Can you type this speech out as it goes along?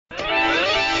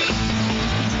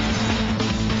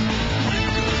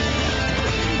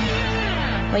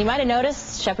You might have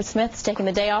noticed Shepard Smith's taking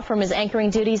the day off from his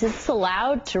anchoring duties. Is this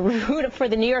allowed to root for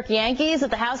the New York Yankees at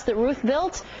the house that Ruth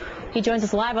built? He joins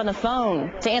us live on the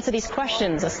phone to answer these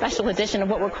questions, a special edition of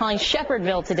what we're calling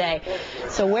Shepardville today.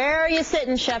 So where are you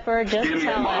sitting, Shepard? Just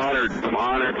tell us. I'm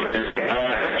honored.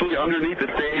 Actually underneath the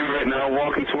stadium right now,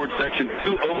 walking towards section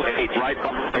 208, right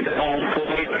behind the home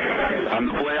plate. I'm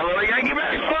the play. Oh, Yankee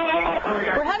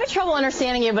baseball! We're having trouble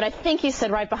understanding you, but I think you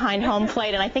said right behind home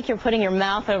plate, and I think you're putting your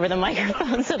mouth over the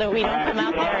microphone so that we don't come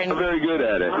out there and... I'm very good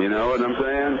at it, you know what I'm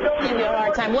saying? Give you a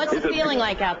hard time. What's the feeling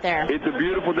like out there? It's a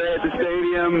beautiful day at the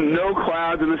stadium. No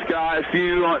clouds in the sky. A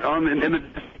few in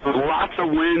the lots of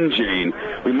wind, Gene.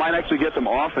 We might actually get some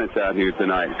offense out here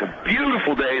tonight. It's a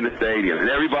beautiful day in the stadium, and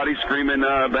everybody's screaming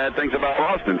bad things about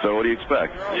Boston, so what do you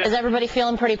expect? Is everybody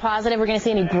feeling pretty positive? We're going to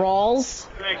see any brawls?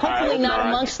 Hopefully not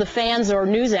amongst the fans or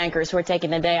news anchors who are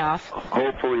taking the day off.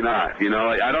 Hopefully not. You know,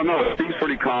 I don't know. It seems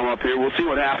pretty calm up here. We'll see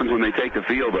what happens when they take the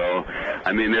field, though.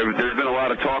 I mean, there's been a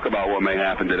lot of talk about what may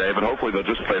happen today, but hopefully they'll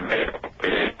just play.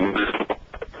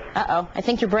 Uh-oh. I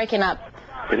think you're breaking up.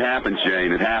 It happens,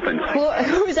 Jane. It happens.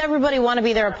 Who's everybody want to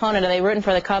be their opponent? Are they rooting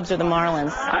for the Cubs or the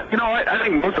Marlins? I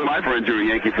think most of my friends who are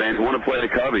Yankee fans want to play the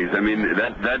Cubbies. I mean,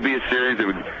 that'd be a series that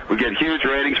would get huge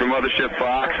ratings from Mothership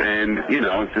Fox, and, you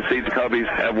know, to see the Cubbies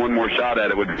have one more shot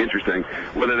at it would be interesting.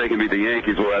 Whether they can beat the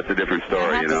Yankees, well, that's a different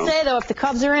story, I have to say, though, if the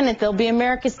Cubs are in it, they'll be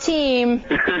America's team.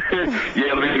 Yeah,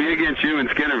 it'll be me against you in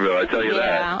Skinnerville, I tell you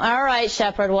that. Yeah. All right,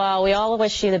 Shepard. Well, we all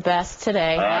wish you the best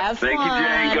today. Have fun. Thank you,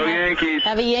 Jane. Go Yankees.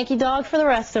 Have a Yankee dog for the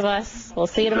rest of us. We'll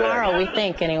see you tomorrow, we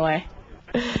think, anyway.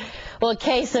 Well, a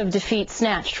case of defeat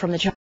snatched from the